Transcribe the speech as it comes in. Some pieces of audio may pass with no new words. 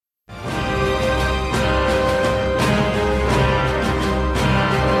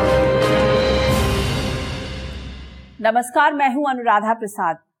नमस्कार, मैं हूं अनुराधा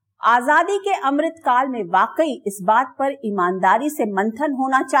प्रसाद। आजादी के अमृत काल में वाकई इस बात पर ईमानदारी से मंथन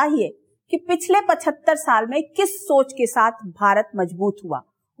होना चाहिए कि पिछले 75 साल में किस सोच के साथ भारत मजबूत हुआ।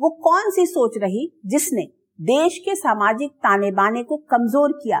 वो कौन सी सोच रही जिसने देश के सामाजिक ताने बाने को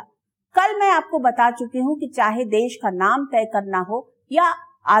कमजोर किया। कल मैं आपको बता चुकी हूं कि चाहे देश का नाम तय करना हो या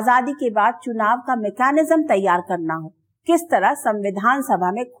आजादी के बाद चुनाव का मैकेनिज्म तैयार करना हो, किस तरह संविधान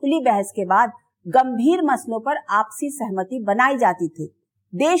सभा में खुली बहस के बाद गंभीर मसलों पर आपसी सहमति बनाई जाती थी।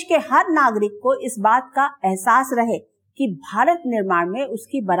 देश के हर नागरिक को इस बात का एहसास रहे कि भारत निर्माण में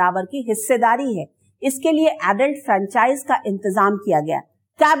उसकी बराबर की हिस्सेदारी है। इसके लिए एडल्ट फ्रेंचाइज का इंतजाम किया गया।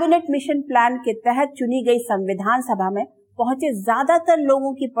 कैबिनेट मिशन प्लान के तहत चुनी गई संविधान सभा में पहुंचे ज्यादातर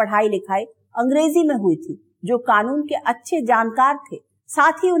लोगों की पढ़ाई लिखाई अंग्रेजी में हुई थी, जो कानून के अच्छे जानकार थे।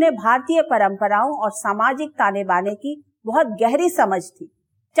 साथ ही उन्हें भारतीय परंपराओं और सामाजिक ताने बाने की बहुत गहरी समझ थी।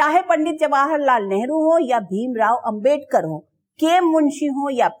 चाहे पंडित जवाहरलाल नेहरू हो या भीमराव अंबेडकर हो, के.एम. मुंशी हो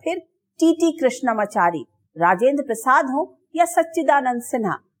या फिर टी.टी. कृष्णमाचारी, राजेंद्र प्रसाद हो या सच्चिदानंद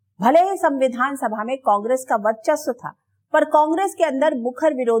सिन्हा। भले ही संविधान सभा में कांग्रेस का वर्चस्व था, पर कांग्रेस के अंदर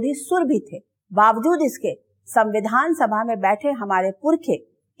मुखर विरोधी सुर भी थे। बावजूद इसके संविधान सभा में बैठे हमारे पुरखे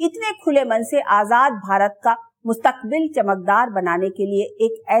इतने खुले मन से आजाद भारत का मुस्तकबिल चमकदार बनाने के लिए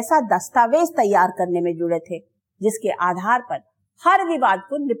एक ऐसा दस्तावेज तैयार करने में जुड़े थे जिसके आधार पर हर विवाद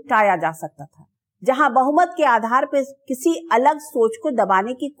को निपटाया जा सकता था, जहां बहुमत के आधार पर किसी अलग सोच को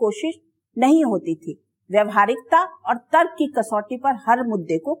दबाने की कोशिश नहीं होती थी। व्यवहारिकता और तर्क की कसौटी पर हर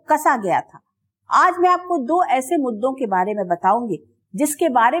मुद्दे को कसा गया था। आज मैं आपको दो ऐसे मुद्दों के बारे में बताऊंगी जिसके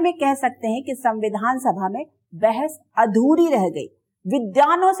बारे में कह सकते हैं कि संविधान सभा में बहस अधूरी रह गई।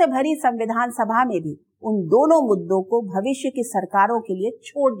 विद्वानों से भरी संविधान सभा में भी उन दोनों मुद्दों को भविष्य की सरकारों के लिए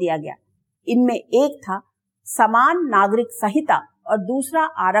छोड़ दिया गया। इनमें एक था समान नागरिक संहिता और दूसरा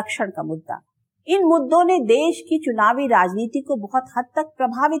आरक्षण का मुद्दा। इन मुद्दों ने देश की चुनावी राजनीति को बहुत हद तक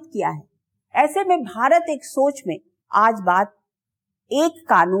प्रभावित किया है। ऐसे में भारत एक सोच में आज बात एक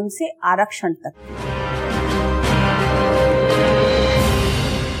कानून से आरक्षण तक।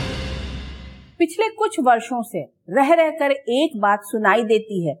 पिछले कुछ वर्षों से रह रहकर एक बात सुनाई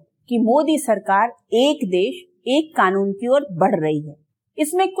देती है कि मोदी सरकार एक देश एक कानून की ओर बढ़ रही है।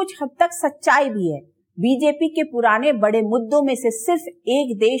 इसमें कुछ हद तक सच्चाई भी है। बीजेपी के पुराने बड़े मुद्दों में से सिर्फ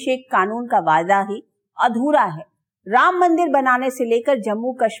एक देश एक कानून का वादा ही अधूरा है। राम मंदिर बनाने से लेकर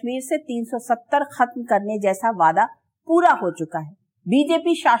जम्मू कश्मीर से 370 खत्म करने जैसा वादा पूरा हो चुका है।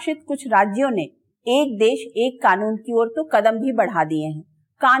 बीजेपी शासित कुछ राज्यों ने एक देश एक कानून की ओर तो कदम भी बढ़ा दिए हैं।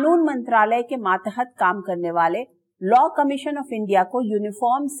 कानून मंत्रालय के मातहत काम करने वाले लॉ कमीशन ऑफ इंडिया को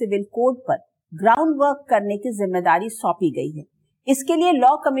यूनिफॉर्म सिविल कोड पर ग्राउंड वर्क करने की जिम्मेदारी सौंपी गई है। इसके लिए लॉ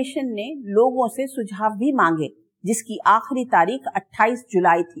कमीशन ने लोगों से सुझाव भी मांगे, जिसकी आखिरी तारीख 28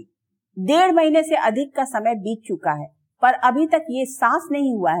 जुलाई थी। 1.5 महीने से अधिक का समय बीत चुका है, पर अभी तक ये साफ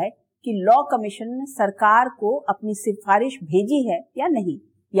नहीं हुआ है कि लॉ कमीशन ने सरकार को अपनी सिफारिश भेजी है या नहीं,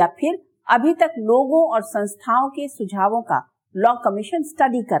 या फिर अभी तक लोगों और संस्थाओं के सुझावों का लॉ कमीशन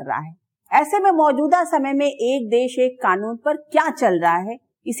स्टडी कर रहा है। ऐसे में मौजूदा समय में एक देश एक कानून पर क्या चल रहा है,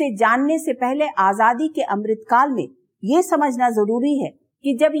 इसे जानने से पहले आजादी के अमृतकाल में ये समझना जरूरी है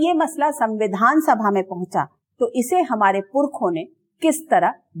कि जब ये मसला संविधान सभा में पहुंचा तो इसे हमारे पुरखों ने किस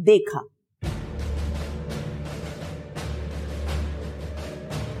तरह देखा।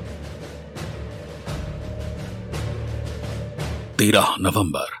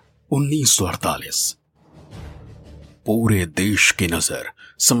 नवंबर 1948 पूरे देश की नजर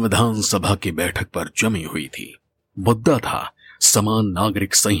संविधान सभा की बैठक पर जमी हुई थी। मुद्दा था समान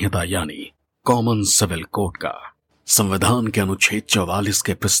नागरिक संहिता यानी कॉमन सिविल कोड का। संविधान के अनुच्छेद 44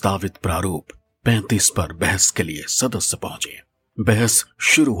 के प्रस्तावित प्रारूप 35 पर बहस के लिए सदस्य पहुंचे। बहस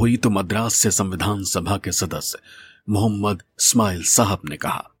शुरू हुई तो मद्रास से संविधान सभा के सदस्य मोहम्मद इस्माइल साहब ने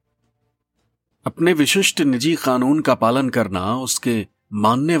कहा, अपने विशिष्ट निजी कानून का पालन करना उसके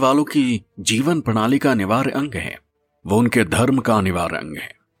मानने वालों की जीवन प्रणाली का अनिवार्य अंग है। वो उनके धर्म का अनिवार्य अंग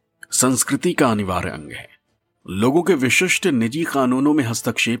है, संस्कृति का अनिवार्य अंग है। लोगों के विशिष्ट निजी कानूनों में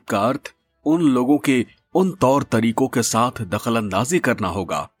हस्तक्षेप का अर्थ उन लोगों के उन तौर तरीकों के साथ दखलंदाजी करना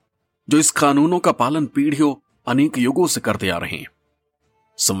होगा जो इस कानूनों का पालन पीढ़ियों अनेक युगों से करते आ रहे हैं।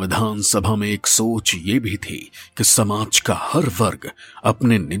 संविधान सभा में एक सोच ये भी थी कि समाज का हर वर्ग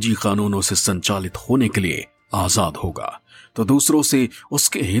अपने निजी कानूनों से संचालित होने के लिए आजाद होगा, तो दूसरों से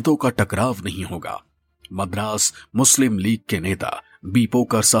उसके हितों का टकराव नहीं होगा। मद्रास मुस्लिम लीग के नेता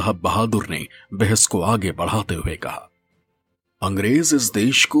बीपोकर साहब बहादुर ने बहस को आगे बढ़ाते हुए कहा, अंग्रेज इस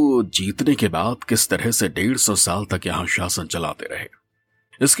देश को जीतने के बाद किस तरह से 150 साल तक यहां शासन चलाते रहे,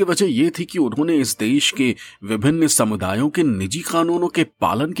 इसकी वजह यह थी कि उन्होंने इस देश के विभिन्न समुदायों के निजी कानूनों के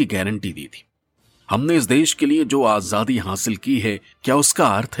पालन की गारंटी दी थी। हमने इस देश के लिए जो आजादी हासिल की है, क्या उसका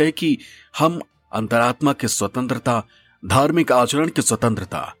अर्थ है कि हम अंतरात्मा की स्वतंत्रता, धार्मिक आचरण की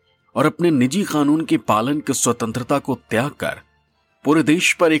स्वतंत्रता और अपने निजी कानून के पालन की स्वतंत्रता को त्याग कर पूरे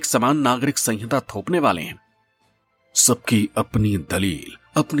देश पर एक समान नागरिक संहिता थोपने वाले हैं? सबकी अपनी दलील,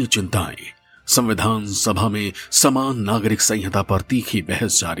 अपनी चिंताएं। संविधान सभा में समान नागरिक संहिता पर तीखी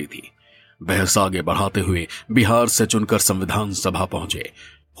बहस जारी थी। बहस आगे बढ़ाते हुए बिहार से चुनकर संविधान सभा पहुंचे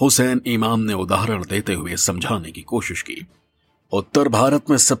हुसैन इमाम ने उदाहरण देते हुए समझाने की कोशिश की। उत्तर भारत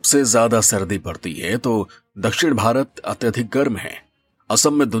में सबसे ज्यादा सर्दी पड़ती है तो दक्षिण भारत अत्यधिक गर्म है।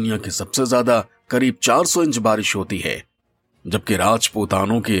 असम में दुनिया की सबसे ज्यादा करीब 400 इंच बारिश होती है, जबकि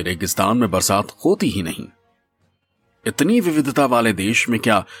राजपूतानों के रेगिस्तान में बरसात होती ही नहीं। इतनी विविधता वाले देश में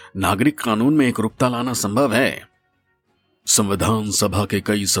क्या नागरिक कानून में एकरूपता लाना संभव है? संविधान सभा के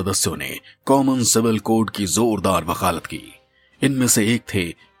कई सदस्यों ने कॉमन सिविल कोड की जोरदार वकालत की। इनमें से एक थे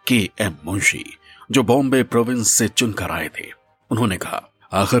के.एम. मुंशी, जो बॉम्बे प्रोविंस से चुनकर आए थे। उन्होंने कहा,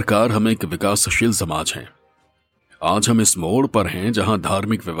 आखिरकार हम एक विकासशील समाज हैं। आज हम इस मोड़ पर हैं जहां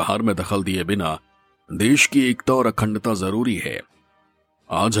धार्मिक व्यवहार में दखल दिए बिना देश की एकता और अखंडता जरूरी है।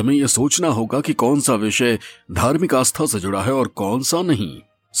 आज हमें यह सोचना होगा कि कौन सा विषय धार्मिक आस्था से जुड़ा है और कौन सा नहीं।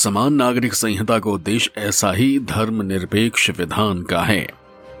 समान नागरिक संहिता को देश ऐसा ही धर्मनिरपेक्ष विधान का है।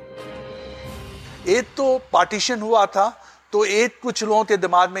 एक तो पार्टीशन हुआ था, तो एक कुछ लोगों के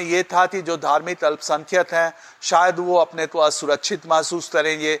दिमाग में ये था कि जो धार्मिक अल्पसंख्यक हैं शायद वो अपने को असुरक्षित महसूस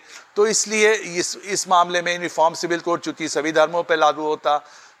करेंगे, तो इसलिए इस मामले में यूनिफॉर्म सिविल कोड चूंकि सभी धर्मों पर लागू होता,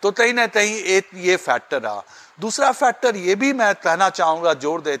 तो कहीं ना कहीं एक ये फैक्टर रहा। दूसरा फैक्टर ये भी मैं कहना चाहूँगा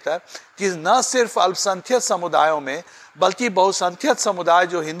जोर देकर कि न सिर्फ अल्पसंख्यक समुदायों में बल्कि बहुसंख्यक समुदाय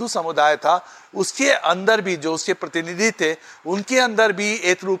जो हिंदू समुदाय था उसके अंदर भी जो उसके प्रतिनिधि थे उनके अंदर भी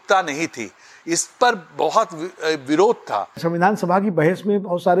एकरूपता नहीं थी। इस पर बहुत विरोध था। संविधान सभा की बहस में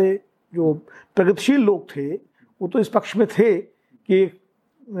बहुत सारे जो प्रगतिशील लोग थे वो तो इस पक्ष में थे कि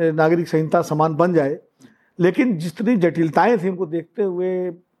नागरिक संहिता समान बन जाए, लेकिन जितनी जटिलताएं थी उनको देखते हुए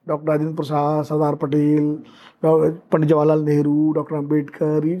डॉक्टर राजेंद्र प्रसाद, सरदार पटेल, पंडित जवाहरलाल नेहरू, डॉक्टर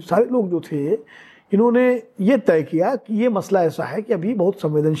अंबेडकर, ये सारे लोग जो थे इन्होंने ये तय किया कि ये मसला ऐसा है कि अभी बहुत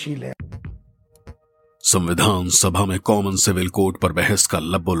संवेदनशील है। संविधान सभा में कॉमन सिविल कोड पर बहस का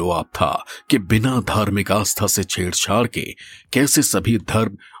लबोलुआब था कि बिना धार्मिक आस्था से छेड़छाड़ के कैसे सभी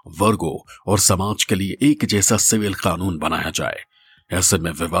धर्म, वर्गों और समाज के लिए एक जैसा सिविल कानून बनाया जाए। ऐसे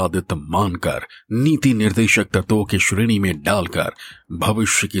में विवादित मानकर नीति निर्देशक तत्वों की श्रेणी में डालकर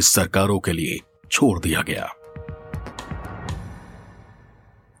भविष्य की सरकारों के लिए छोड़ दिया गया।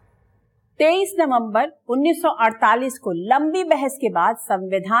 23 नवंबर 1948 को लंबी बहस के बाद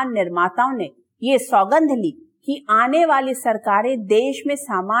संविधान निर्माताओं ने ये सौगंध ली कि आने वाली सरकारें देश में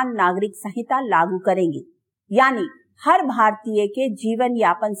समान नागरिक संहिता लागू करेंगी, यानी हर भारतीय के जीवन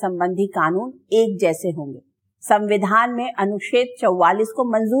यापन संबंधी कानून एक जैसे होंगे। संविधान में अनुच्छेद 44 को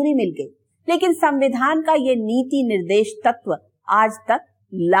मंजूरी मिल गई, लेकिन संविधान का ये नीति निर्देश तत्व आज तक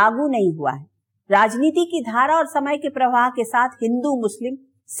लागू नहीं हुआ है। राजनीति की धारा और समय के प्रवाह के साथ हिंदू, मुस्लिम,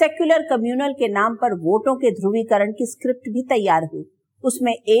 सेक्युलर, कम्युनल के नाम पर वोटों के ध्रुवीकरण की स्क्रिप्ट भी तैयार हुई।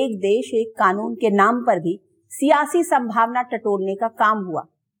 उसमें एक देश एक कानून के नाम पर भी सियासी संभावना टटोलने का काम हुआ।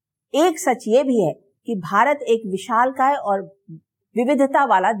 एक सच ये भी है कि भारत एक विशालकाय और विविधता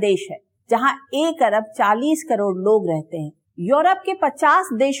वाला देश है, जहां 1 अरब 40 करोड़ लोग रहते हैं। यूरोप के 50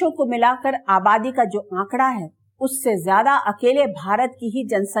 देशों को मिलाकर आबादी का जो आंकड़ा है उससे ज्यादा अकेले भारत की ही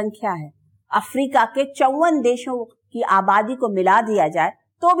जनसंख्या है। अफ्रीका के 54 देशों की आबादी को मिला दिया जाए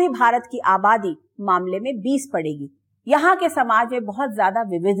तो भी भारत की आबादी मामले में 20 पड़ेगी। यहाँ के समाज में बहुत ज्यादा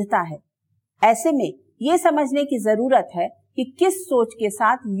विविधता है। ऐसे में ये समझने की जरूरत है कि किस सोच के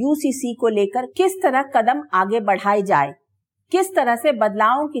साथ यूसीसी को लेकर किस तरह कदम आगे बढ़ाए जाए, किस तरह से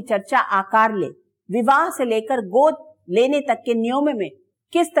बदलावों की चर्चा आकार ले, विवाह से लेकर गोद लेने तक के नियमों में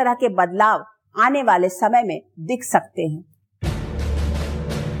किस तरह के बदलाव आने वाले समय में दिख सकते हैं।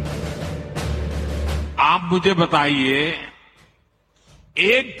 आप मुझे बताइए,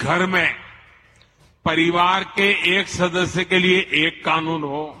 एक घर में परिवार के एक सदस्य के लिए एक कानून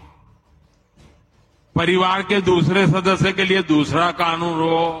हो, परिवार के दूसरे सदस्य के लिए दूसरा कानून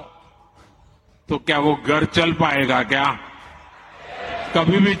हो, तो क्या वो घर चल पाएगा? क्या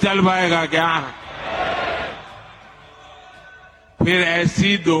कभी भी चल पाएगा क्या? फिर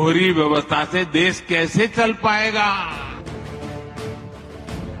ऐसी दोहरी व्यवस्था से देश कैसे चल पाएगा?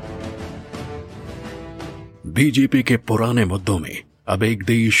 बीजेपी के पुराने मुद्दों में अब एक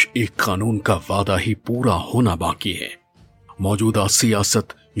देश एक कानून का वादा ही पूरा होना बाकी है। मौजूदा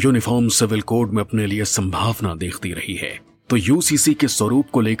सियासत यूनिफॉर्म सिविल कोड में अपने लिए संभावना देखती रही है, तो यूसीसी के स्वरूप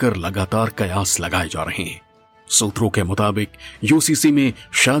को लेकर लगातार कयास लगाए जा रहे हैं। सूत्रों के मुताबिक यूसीसी में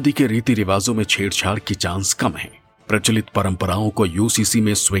शादी के रीति रिवाजों में छेड़छाड़ की चांस कम है। प्रचलित परंपराओं को यूसीसी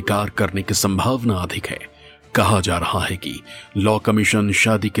में स्वीकार करने की संभावना अधिक है। कहा जा रहा है कि लॉ कमीशन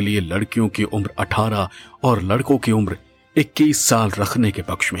शादी के लिए लड़कियों की उम्र 18 और लड़कों की उम्र 21 साल रखने के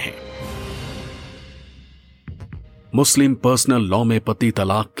पक्ष में है। मुस्लिम पर्सनल लॉ में पति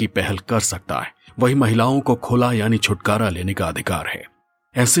तलाक की पहल कर सकता है, वही महिलाओं को खुला यानी छुटकारा लेने का अधिकार है।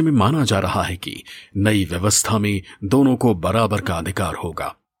 ऐसे में माना जा रहा है कि नई व्यवस्था में दोनों को बराबर का अधिकार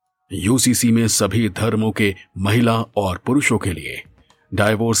होगा। यूसीसी में सभी धर्मों के महिला और पुरुषों के लिए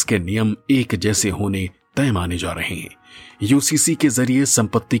डाइवोर्स के नियम एक जैसे होने तय माने जा रहे हैं। यूसीसी के जरिए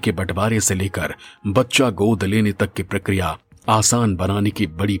संपत्ति के बंटवारे से लेकर बच्चा गोद लेने तक की प्रक्रिया आसान बनाने की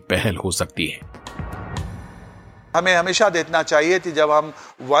बड़ी पहल हो सकती है। हमें हमेशा देखना चाहिए कि जब हम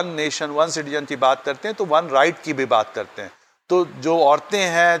वन नेशन वन सिटीजन की बात करते हैं तो वन राइट की भी बात करते हैं। तो जो औरतें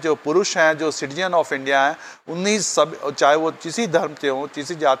हैं, जो पुरुष हैं, जो सिटीजन ऑफ इंडिया हैं, उन्हीं सब, चाहे वो किसी धर्म के हों,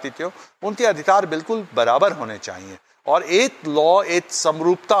 किसी जाति के हों, उनके अधिकार बिल्कुल बराबर होने चाहिए। और एक लॉ, एक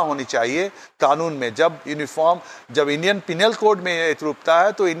समरूपता होनी चाहिए कानून में। जब इंडियन पिनल कोड में एकरूपता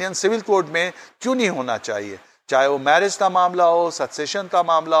है तो इंडियन सिविल कोड में क्यों नहीं होना चाहिए? चाहे वो मैरिज का मामला हो, सक्सेशन का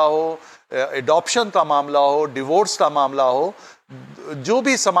मामला हो, एडॉप्शन का मामला हो, डिवोर्स का मामला हो, जो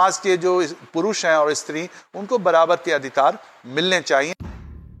भी समाज के जो पुरुष हैं और स्त्री, उनको बराबर के अधिकार मिलने चाहिए।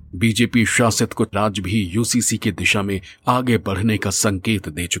 बीजेपी शासित कुछ राज्य भी यूसीसी की दिशा में आगे बढ़ने का संकेत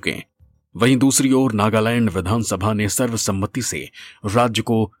दे चुके हैं। वहीं दूसरी ओर नागालैंड विधानसभा ने सर्वसम्मति से राज्य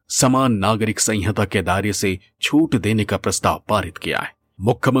को समान नागरिक संहिता के दायरे से छूट देने का प्रस्ताव पारित किया है।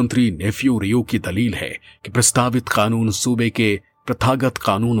 मुख्यमंत्री नेफ्यू रियो की दलील है कि प्रस्तावित कानून सूबे के प्रथागत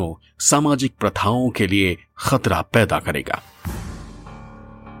कानूनों, सामाजिक प्रथाओं के लिए खतरा पैदा करेगा।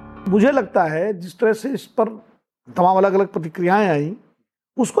 मुझे लगता है जिस तरह से इस पर तमाम अलग अलग प्रतिक्रियाएं आई,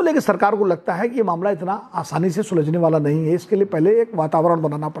 उसको लेकर सरकार को लगता है कि ये मामला इतना आसानी से सुलझने वाला नहीं है। इसके लिए पहले एक वातावरण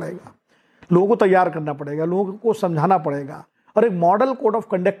बनाना पड़ेगा, लोगों को तैयार करना पड़ेगा, लोगों को समझाना पड़ेगा और एक मॉडल कोड ऑफ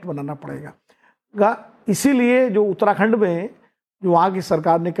कंडक्ट बनाना पड़ेगा। इसीलिए जो उत्तराखंड में जो वहाँ की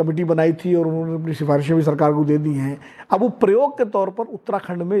सरकार ने कमेटी बनाई थी और उन्होंने अपनी सिफारिशें भी सरकार को दे दी हैं, अब वो प्रयोग के तौर पर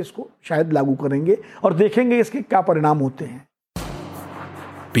उत्तराखंड में इसको शायद लागू करेंगे और देखेंगे इसके क्या परिणाम होते हैं।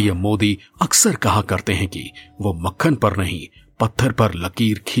 पीएम मोदी अक्सर कहा करते हैं कि वो मक्खन पर नहीं, पत्थर पर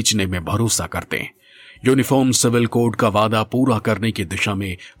लकीर खींचने में भरोसा करते हैं। यूनिफॉर्म सिविल कोड का वादा पूरा करने की दिशा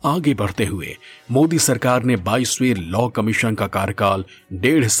में आगे बढ़ते हुए मोदी सरकार ने 22वें लॉ कमीशन का कार्यकाल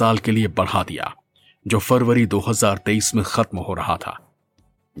 1.5 साल के लिए बढ़ा दिया, जो फरवरी 2023 में खत्म हो रहा था।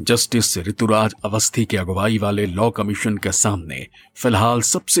 जस्टिस ऋतुराज अवस्थी की अगुवाई वाले लॉ कमीशन के सामने फिलहाल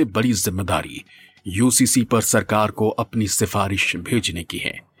सबसे बड़ी जिम्मेदारी यूसीसी पर सरकार को अपनी सिफारिश भेजने की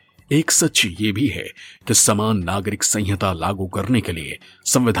है। एक सच ये भी है कि समान नागरिक संहिता लागू करने के लिए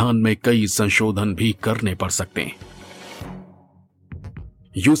संविधान में कई संशोधन भी करने पड़ सकते हैं।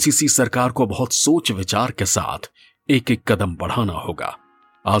 यूसीसी सरकार को बहुत सोच विचार के साथ एक एक कदम बढ़ाना होगा।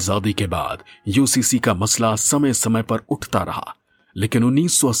 आजादी के बाद यूसीसी का मसला समय समय पर उठता रहा, लेकिन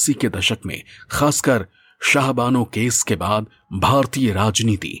 1980 के दशक में खासकर शाहबानो केस के बाद भारतीय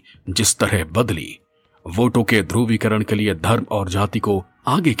राजनीति जिस तरह बदली, वोटों के ध्रुवीकरण के लिए धर्म और जाति को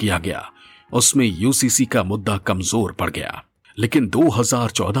आगे किया गया, उसमें यूसीसी का मुद्दा कमजोर पड़ गया। लेकिन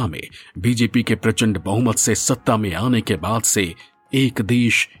 2014 में बीजेपी के प्रचंड बहुमत से सत्ता में आने के बाद से एक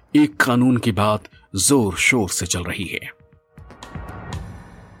देश एक कानून की बात जोर शोर से चल रही है।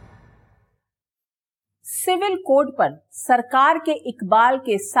 सिविल कोड पर सरकार के इकबाल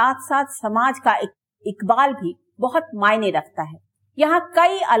के साथ साथ समाज का इकबाल भी बहुत मायने रखता है। यहाँ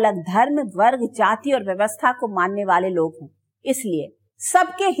कई अलग धर्म, वर्ग, जाति और व्यवस्था को मानने वाले लोग हैं। इसलिए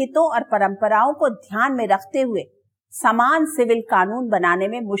सबके हितों और परंपराओं को ध्यान में रखते हुए समान सिविल कानून बनाने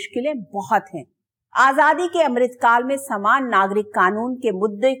में मुश्किलें बहुत हैं। आजादी के अमृतकाल में समान नागरिक कानून के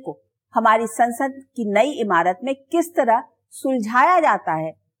मुद्दे को हमारी संसद की नई इमारत में किस तरह सुलझाया जाता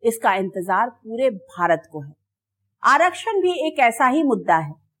है, इसका इंतजार पूरे भारत को है। आरक्षण भी एक ऐसा ही मुद्दा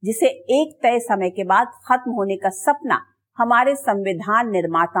है जिसे एक तय समय के बाद खत्म होने का सपना हमारे संविधान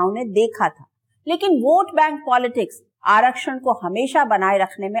निर्माताओं ने देखा था, लेकिन वोट बैंक पॉलिटिक्स आरक्षण को हमेशा बनाए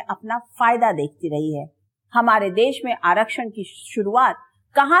रखने में अपना फायदा देखती रही है। हमारे देश में आरक्षण की शुरुआत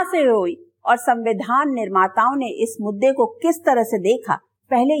कहां से हुई और संविधान निर्माताओं ने इस मुद्दे को किस तरह से देखा,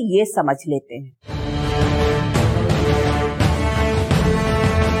 पहले ये समझ लेते हैं।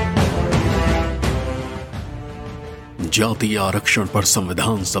 जातीय आरक्षण पर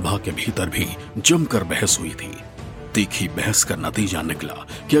संविधान सभा के भीतर भी जमकर बहस हुई थी। तीखी बहस का नतीजा निकला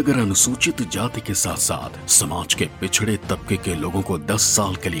कि अगर अनुसूचित जाति के साथ साथ समाज के पिछड़े तबके के लोगों को 10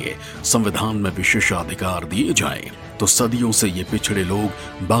 साल के लिए संविधान में विशेषाधिकार दिए जाएं, तो सदियों से ये पिछड़े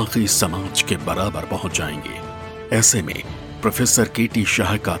लोग बाकी समाज के बराबर पहुंच जाएंगे। ऐसे में प्रोफेसर केटी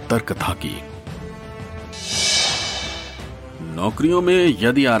शाह का तर्क था कि नौकरियों में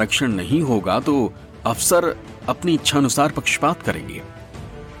यदि आरक्षण नहीं होगा तो अफसर अपनी इच्छानुसार पक्षपात करेंगे।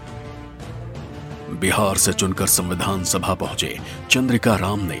 बिहार से चुनकर संविधान सभा पहुंचे चंद्रिका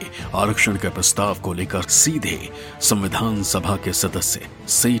राम ने आरक्षण के प्रस्ताव को लेकर सीधे संविधान सभा के सदस्य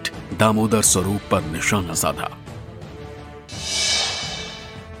सेठ दामोदर स्वरूप पर निशाना साधा।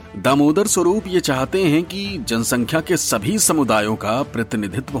 दामोदर स्वरूप ये चाहते हैं कि जनसंख्या के सभी समुदायों का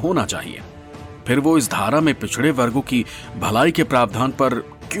प्रतिनिधित्व होना चाहिए, फिर वो इस धारा में पिछड़े वर्गों की भलाई के प्रावधान पर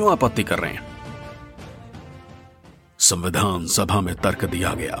क्यों आपत्ति कर रहे हैं? संविधान सभा में तर्क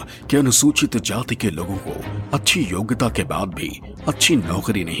दिया गया कि अनुसूचित जाति के लोगों को अच्छी योग्यता के बाद भी अच्छी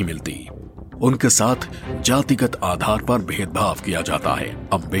नौकरी नहीं मिलती, उनके साथ जातिगत आधार पर भेदभाव किया जाता है।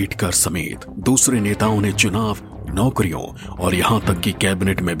 अंबेडकर समेत दूसरे नेताओं ने चुनाव, नौकरियों और यहां तक कि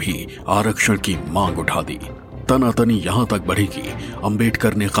कैबिनेट में भी आरक्षण की मांग उठा दी। तनातनी यहां तक बढ़ी कि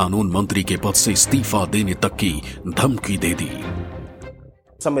अंबेडकर ने कानून मंत्री के पद से इस्तीफा देने तक की धमकी दे दी।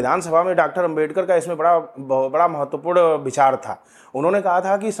 संविधान सभा में डॉक्टर अंबेडकर का इसमें बड़ा महत्वपूर्ण विचार था। उन्होंने कहा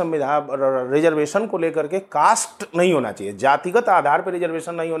था कि संविधान रिजर्वेशन को लेकर के कास्ट नहीं होना चाहिए, जातिगत आधार पर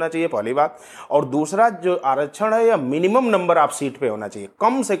रिजर्वेशन नहीं होना चाहिए, पहली बात। और दूसरा, जो आरक्षण है यह मिनिमम नंबर ऑफ सीट पे होना चाहिए,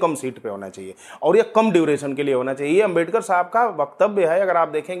 कम से कम सीट पे होना चाहिए और यह कम ड्यूरेशन के लिए होना चाहिए। ये अंबेडकर साहब का वक्तव्य है। अगर आप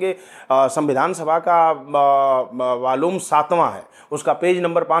देखेंगे संविधान सभा का वॉल्यूम 7वां है, उसका पेज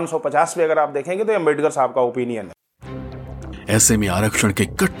नंबर 550 पे अगर आप देखेंगे तो अंबेडकर साहब का ओपिनियन है। ऐसे में आरक्षण के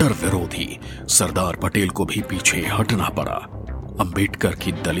कट्टर विरोधी सरदार पटेल को भी पीछे हटना पड़ा। अंबेडकर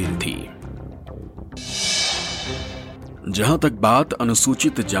की दलील थी। जहां तक बात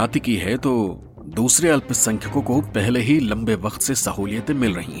अनुसूचित जाति की है तो दूसरे अल्पसंख्यकों को पहले ही लंबे वक्त से सहूलियतें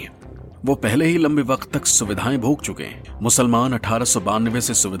मिल रही हैं। वो पहले ही लंबे वक्त तक सुविधाएं भोग चुके हैं। मुसलमान 1892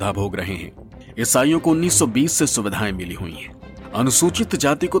 से सुविधा भोग रहे हैं। ईसाइयों को 1920 से सुविधाएं मिली हुई हैं। अनुसूचित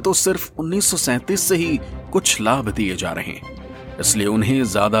जाति को तो सिर्फ 1937 से ही कुछ लाभ दिए जा रहे हैं, इसलिए उन्हें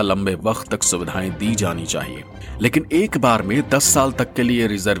ज्यादा लंबे वक्त तक सुविधाएं दी जानी चाहिए। लेकिन एक बार में 10 साल तक के लिए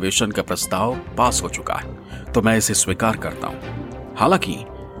रिजर्वेशन का प्रस्ताव पास हो चुका है तो मैं इसे स्वीकार करता हूं। हालांकि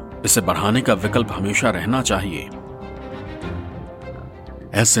इसे बढ़ाने का विकल्प हमेशा रहना चाहिए।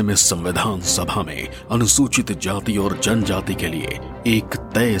 ऐसे में संविधान सभा में अनुसूचित जाति और जनजाति के लिए एक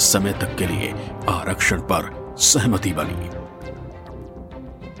तय समय तक के लिए आरक्षण पर सहमति बनी।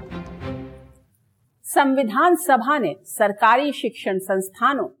 संविधान सभा ने सरकारी शिक्षण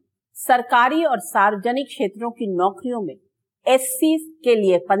संस्थानों, सरकारी और सार्वजनिक क्षेत्रों की नौकरियों में एससी के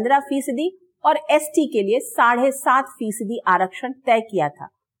लिए 15% और एसटी के लिए 7.5% आरक्षण तय किया था,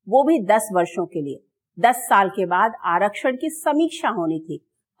 वो भी 10 वर्षों के लिए। 10 साल के बाद आरक्षण की समीक्षा होनी थी,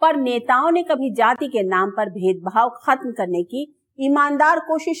 पर नेताओं ने कभी जाति के नाम पर भेदभाव खत्म करने की ईमानदार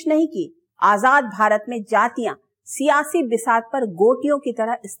कोशिश नहीं की। आजाद भारत में जातियां सियासी बिसात पर गोटियों की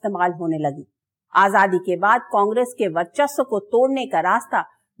तरह इस्तेमाल होने लगी। आजादी के बाद कांग्रेस के वर्चस्व को तोड़ने का रास्ता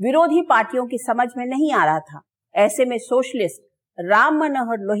विरोधी पार्टियों की समझ में नहीं आ रहा था। ऐसे में सोशलिस्ट राम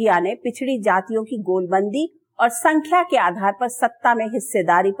मनोहर लोहिया ने पिछड़ी जातियों की गोलबंदी और संख्या के आधार पर सत्ता में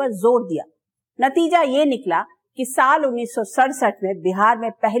हिस्सेदारी पर जोर दिया। नतीजा ये निकला कि साल 1967 में बिहार में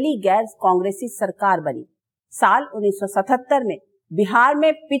पहली गैर कांग्रेसी सरकार बनी। साल 1977 में बिहार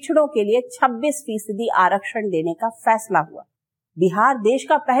में पिछड़ों के लिए 26% आरक्षण देने का फैसला हुआ। बिहार देश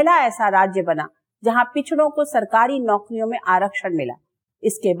का पहला ऐसा राज्य बना जहां पिछड़ों को सरकारी नौकरियों में आरक्षण मिला।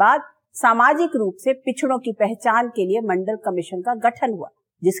 इसके बाद सामाजिक रूप से पिछड़ों की पहचान के लिए मंडल कमीशन का गठन हुआ,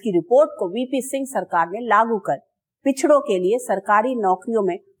 जिसकी रिपोर्ट को वीपी सिंह सरकार ने लागू कर पिछड़ों के लिए सरकारी नौकरियों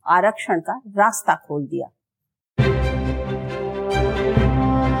में आरक्षण का रास्ता खोल दिया।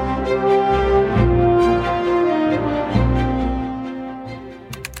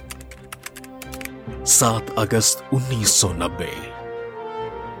 7 अगस्त 1990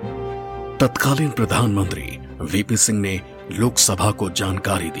 तत्कालीन प्रधानमंत्री वीपी सिंह ने लोकसभा को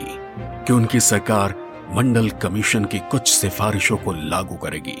जानकारी दी कि उनकी सरकार मंडल कमीशन की कुछ सिफारिशों को लागू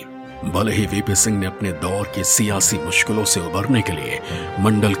करेगी। भले ही वीपी सिंह ने अपने दौर की सियासी मुश्किलों से उबरने के लिए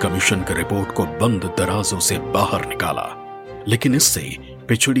मंडल कमीशन की रिपोर्ट को बंद दराजों से बाहर निकाला, लेकिन इससे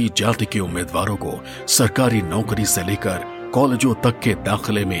पिछड़ी जाति के उम्मीदवारों को सरकारी नौकरी से लेकर कॉलेजों तक के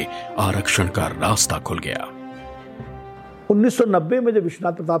दाखिले में आरक्षण का रास्ता खुल गया। 1990 में जब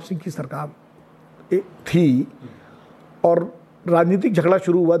विश्वनाथ प्रताप सिंह की सरकार थी और राजनीतिक झगड़ा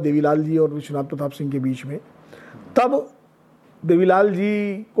शुरू हुआ देवीलाल जी और विश्वनाथ प्रताप सिंह के बीच में, तब देवीलाल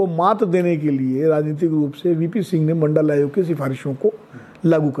जी को मात देने के लिए राजनीतिक रूप से वीपी सिंह ने मंडल आयोग की सिफारिशों को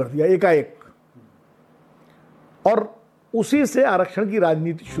लागू कर दिया एकाएक, और उसी से आरक्षण की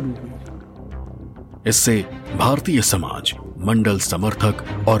राजनीति शुरू हुई। इससे भारतीय समाज मंडल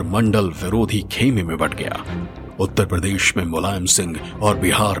समर्थक और मंडल विरोधी खेमे में बट गया। उत्तर प्रदेश में मुलायम सिंह और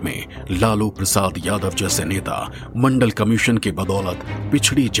बिहार में लालू प्रसाद यादव जैसे नेता मंडल कमीशन की बदौलत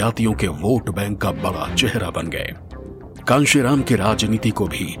पिछड़ी जातियों के वोट बैंक का बड़ा चेहरा बन गए। कांशीराम की राजनीति को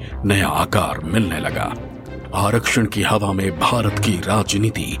भी नया आकार मिलने लगा। आरक्षण की हवा में भारत की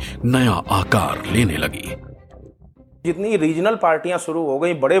राजनीति नया आकार लेने लगी। जितनी रीजनल पार्टियां शुरू हो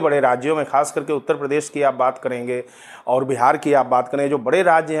गई बड़े बड़े राज्यों में, खास करके उत्तर प्रदेश की आप बात करेंगे और बिहार की आप बात करें, जो बड़े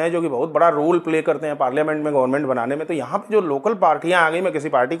राज्य हैं जो कि बहुत बड़ा रोल प्ले करते हैं पार्लियामेंट में, गवर्नमेंट बनाने में, तो यहाँ पे जो लोकल पार्टियां आ गई, मैं किसी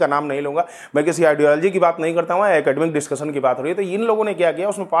पार्टी का नाम नहीं लूंगा, मैं किसी आइडियोलॉजी की बात नहीं करता हूँ, एकेडमिक डिस्कशन की बात हो रही है, तो इन लोगों ने क्या किया,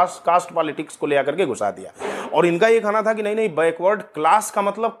 उसमें कास्ट पॉलिटिक्स को ले करके घुसा दिया। और इनका ये कहना था कि नहीं बैकवर्ड क्लास का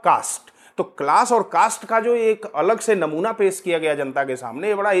मतलब कास्ट, तो क्लास और कास्ट का जो एक अलग से नमूना पेश किया गया जनता के सामने,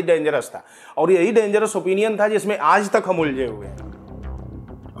 ये बड़ा ही डेंजरस था और यही डेंजरस ओपिनियन था जिसमें आज तक हम उलझे हुए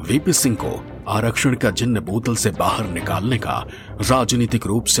हैं। वीपी सिंह को आरक्षण का जिन्न बोतल से बाहर निकालने का राजनीतिक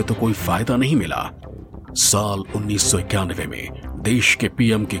रूप से तो कोई फायदा नहीं मिला। साल 1991 में देश के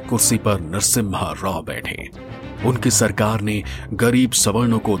पीएम की कुर्सी पर नरसिम्हा राव बैठे। उनकी सरकार ने गरीब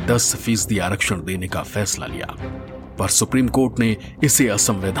सवर्णों को 10% आरक्षण देने का फैसला लिया, पर सुप्रीम कोर्ट ने इसे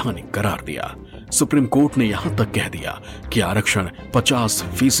असंवैधानिक करार दिया। सुप्रीम कोर्ट ने यहां तक कह दिया कि आरक्षण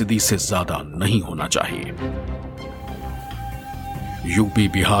 50% से ज्यादा नहीं होना चाहिए। यूपी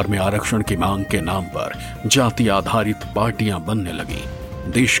बिहार में आरक्षण की मांग के नाम पर जाति आधारित पार्टियां बनने लगी।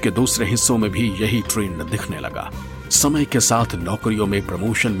 देश के दूसरे हिस्सों में भी यही ट्रेंड दिखने लगा। समय के साथ नौकरियों में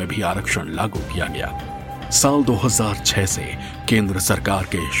प्रमोशन में भी आरक्षण लागू किया गया। साल 2006 से केंद्र सरकार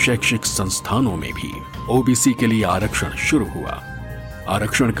के शैक्षिक संस्थानों में भी ओबीसी के लिए आरक्षण शुरू हुआ।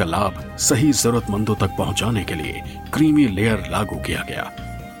 आरक्षण का लाभ सही जरूरतमंदों तक पहुंचाने के लिए क्रीमी लेयर लागू किया गया।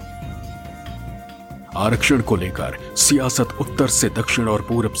 आरक्षण को लेकर सियासत उत्तर से दक्षिण और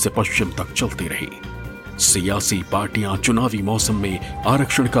पूरब से पश्चिम तक चलती रही। सियासी पार्टियां चुनावी मौसम में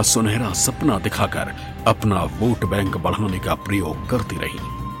आरक्षण का सुनहरा सपना दिखाकर अपना वोट बैंक बढ़ाने का प्रयोग करती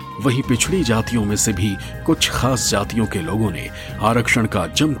रही। वहीं पिछड़ी जातियों में से भी कुछ खास जातियों के लोगों ने आरक्षण का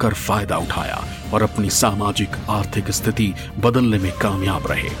जमकर फायदा उठाया और अपनी सामाजिक आर्थिक स्थिति बदलने में कामयाब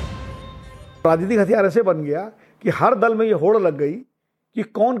रहे। राजनीतिक हथियार ऐसे बन गया कि हर दल में ये होड़ लग गई कि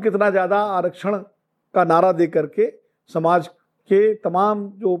कौन कितना ज्यादा आरक्षण का नारा दे करके समाज के तमाम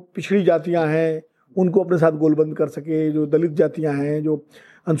जो पिछड़ी जातियां हैं उनको अपने साथ गोलबंद कर सके, जो दलित जातियां हैं, जो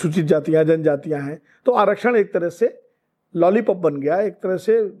अनुसूचित जातियां, जनजातियां हैं। तो आरक्षण एक तरह से लॉलीपॉप बन गया, एक तरह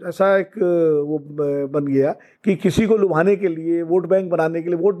से ऐसा एक वो बन गया कि किसी को लुभाने के लिए, वोट बैंक बनाने के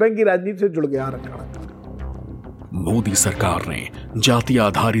लिए, वोट बैंक की राजनीति से जुड़ गया आरक्षण। मोदी सरकार ने जाति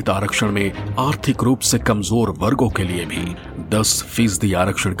आधारित आरक्षण में आर्थिक रूप से कमजोर वर्गों के लिए भी 10%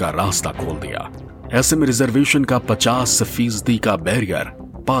 आरक्षण का रास्ता खोल दिया। ऐसे में रिजर्वेशन का 50% का बैरियर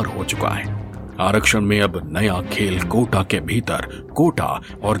पार हो चुका है। आरक्षण में अब नया खेल कोटा के भीतर कोटा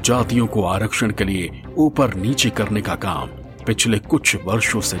और जातियों को आरक्षण के लिए ऊपर नीचे करने का काम पिछले कुछ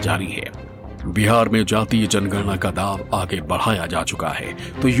वर्षों से जारी है। बिहार में जातीय जनगणना का दाव आगे बढ़ाया जा चुका है,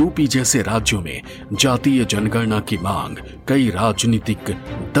 तो यूपी जैसे राज्यों में जातीय जनगणना की मांग कई राजनीतिक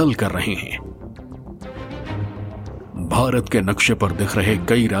दल कर रहे हैं। भारत के नक्शे पर दिख रहे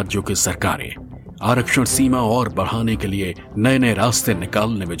कई राज्यों की सरकारें आरक्षण सीमा और बढ़ाने के लिए नए नए रास्ते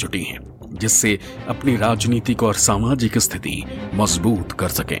निकालने में जुटी हैं, जिससे अपनी राजनीतिक और सामाजिक स्थिति मजबूत कर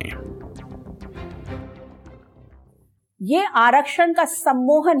सकें। ये आरक्षण का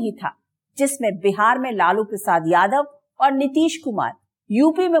सम्मोहन ही था जिसमें बिहार में लालू प्रसाद यादव और नीतीश कुमार,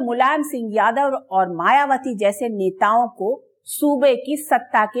 यूपी में मुलायम सिंह यादव और मायावती जैसे नेताओं को सूबे की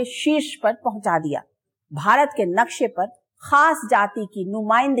सत्ता के शीर्ष पर पहुंचा दिया। भारत के नक्शे पर खास जाति की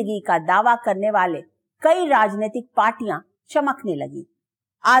नुमाइंदगी का दावा करने वाले कई राजनीतिक पार्टियां चमकने लगी।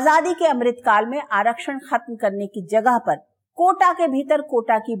 आजादी के अमृतकाल में आरक्षण खत्म करने की जगह पर कोटा के भीतर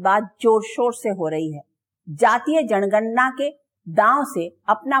कोटा की बात जोर शोर से हो रही है। जातीय जनगणना के दांव से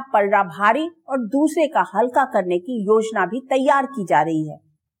अपना पलड़ा भारी और दूसरे का हल्का करने की योजना भी तैयार की जा रही है।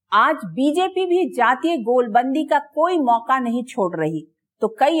 आज बीजेपी भी जातीय गोलबंदी का कोई मौका नहीं छोड़ रही,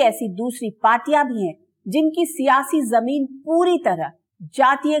 तो कई ऐसी दूसरी पार्टियां भी हैं जिनकी सियासी जमीन पूरी तरह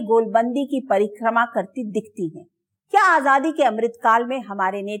जातीय गोलबंदी की परिक्रमा करती दिखती है। क्या आजादी के अमृतकाल में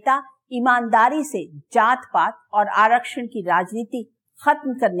हमारे नेता ईमानदारी से जात पात और आरक्षण की राजनीति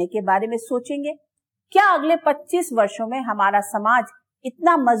खत्म करने के बारे में सोचेंगे? क्या अगले 25 वर्षों में हमारा समाज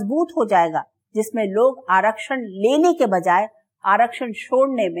इतना मजबूत हो जाएगा जिसमें लोग आरक्षण लेने के बजाय आरक्षण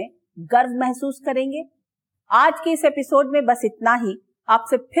छोड़ने में गर्व महसूस करेंगे? आज के इस एपिसोड में बस इतना ही।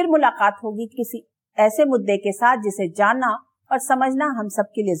 आपसे फिर मुलाकात होगी किसी ऐसे मुद्दे के साथ जिसे जानना और समझना हम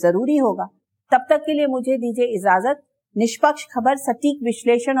सबके लिए जरूरी होगा। तब तक के लिए मुझे दीजिए इजाजत। निष्पक्ष खबर, सटीक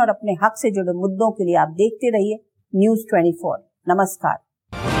विश्लेषण और अपने हक से जुड़े मुद्दों के लिए आप देखते रहिए न्यूज़ 24। नमस्कार।